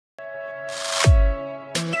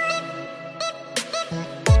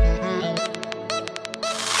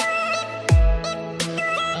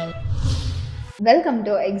Welcome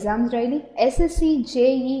to Exams Daily. SSC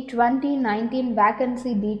JE 2019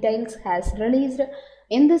 vacancy details has released.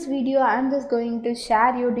 In this video, I am just going to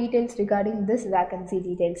share your details regarding this vacancy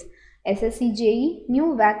details. SSC JE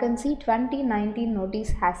new vacancy 2019 notice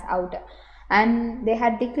has out, and they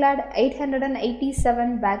had declared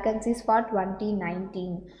 887 vacancies for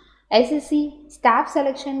 2019. SSC Staff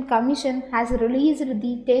Selection Commission has released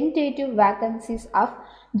the tentative vacancies of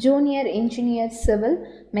Junior Engineer Civil,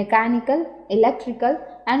 Mechanical, Electrical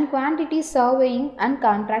and Quantity Surveying and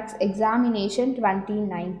Contracts Examination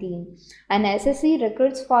 2019. And SSC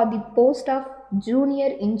recruits for the post of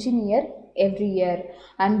Junior Engineer every year,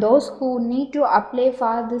 and those who need to apply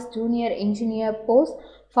for this Junior Engineer post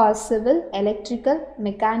for civil, electrical,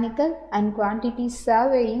 mechanical and quantity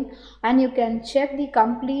surveying, and you can check the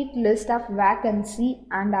complete list of vacancy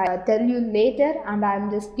and I'll tell you later, and I'm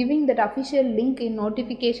just giving that official link in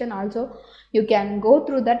notification also. You can go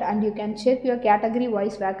through that and you can check your category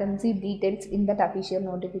wise vacancy details in that official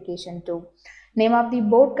notification too. Name of the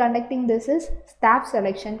board conducting this is Staff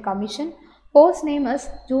Selection Commission. Post name is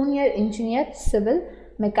Junior Engineer Civil,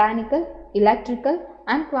 Mechanical, Electrical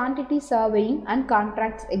and Quantity Surveying and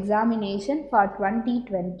Contracts Examination for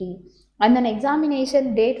 2020. And then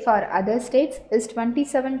examination date for other states is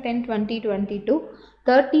 27/10/2022,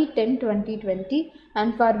 30/10/2020,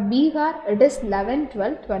 and for Bihar it is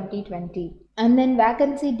 11/12/2020. And then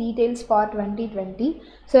vacancy details for 2020.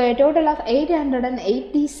 So a total of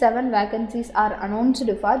 887 vacancies are announced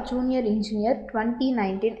for Junior Engineer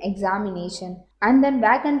 2019 examination. And then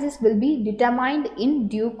vacancies will be determined in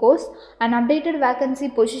due course. An updated vacancy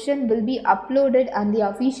position will be uploaded on the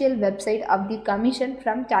official website of the commission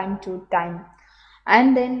from time to time.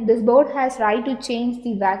 And then this board has right to change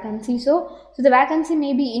the vacancy, so the vacancy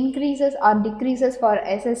may be increases or decreases for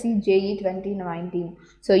SSC JE 2019.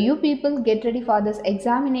 So you people get ready for this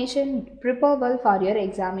examination, prepare well for your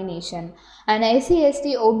examination. And SC,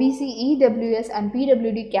 ST, OBC, EWS and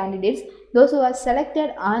PWD candidates, those who are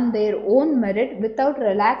selected on their own merit without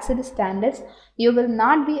relaxed standards, you will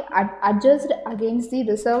not be adjusted against the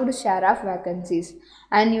reserved share of vacancies,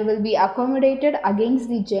 and you will be accommodated against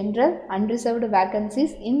the general unreserved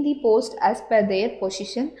vacancies in the post as per their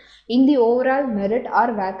position in the overall merit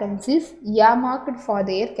or vacancies earmarked for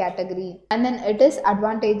their category, and then it is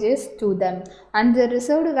advantageous to them. And the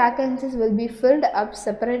reserved vacancies will be filled up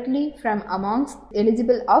separately from amongst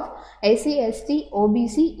eligible of SC, ST,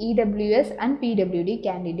 OBC, EWS and PWD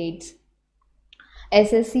candidates.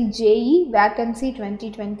 SSC JE vacancy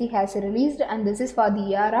 2020 has released, and this is for the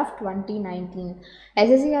year of 2019.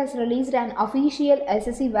 SSC has released an official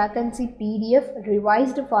SSC vacancy PDF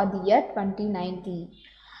revised for the year 2019.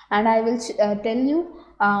 And I will tell you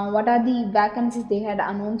what are the vacancies they had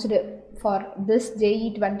announced for this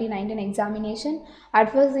JE 2019 examination.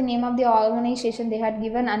 At first, the name of the organization they had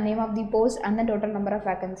given, and name of the post and the total number of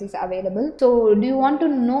vacancies available. So do you want to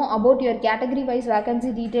know about your category wise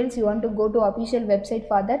vacancy details? You want to go to official website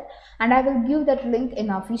for that, and I will give that link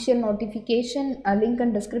in official notification, a link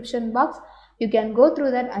in description box. You can go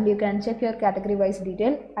through that and you can check your category wise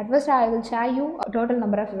detail. At first, I will share you a total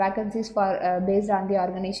number of vacancies for based on the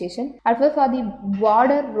organization. At first, for the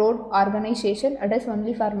border road organization, it is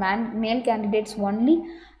only for male candidates only.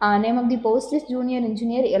 Name of the post is Junior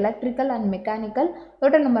Engineer Electrical and Mechanical.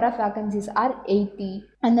 Total number of vacancies are 80.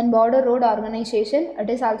 And then border road organization, it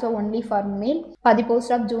is also only for male. For the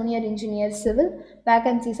post of Junior Engineer Civil,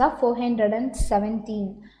 vacancies are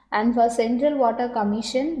 417. And for Central Water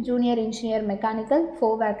Commission Junior Engineer Mechanical,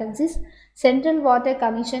 4 vacancies. Central Water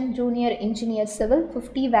Commission Junior Engineer Civil,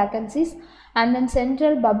 50 vacancies. And then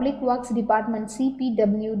Central Public Works Department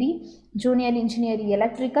CPWD Junior Engineer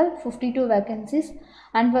Electrical, 52 vacancies.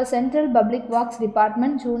 And for Central Public Works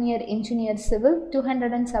Department Junior Engineer Civil,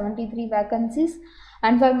 273 vacancies.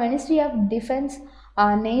 And for Ministry of Defense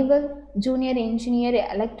Naval Junior Engineer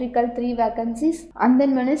Electrical, 3 vacancies. And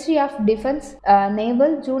then Ministry of Defense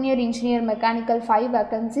Naval Junior Engineer Mechanical, 5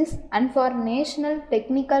 vacancies. And for National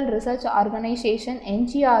Technical Research Organization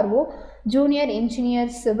NGRO Junior Engineer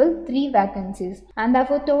Civil, 3 vacancies. And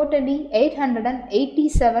therefore totally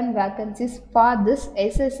 887 vacancies for this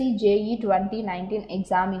SSC JE 2019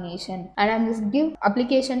 examination. And I am just give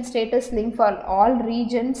application status link for all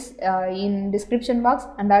regions in description box,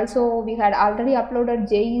 and also we had already uploaded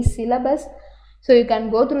JE syllabus, so you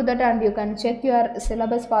can go through that and you can check your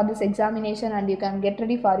syllabus for this examination and you can get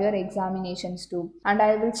ready for your examinations too. And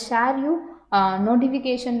I will share you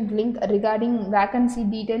notification link regarding vacancy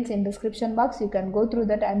details in description box. You can go through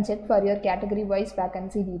that and check for your category wise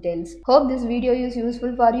vacancy details. Hope this video is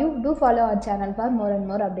useful for you. Do follow our channel for more and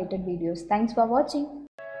more updated videos. Thanks for watching.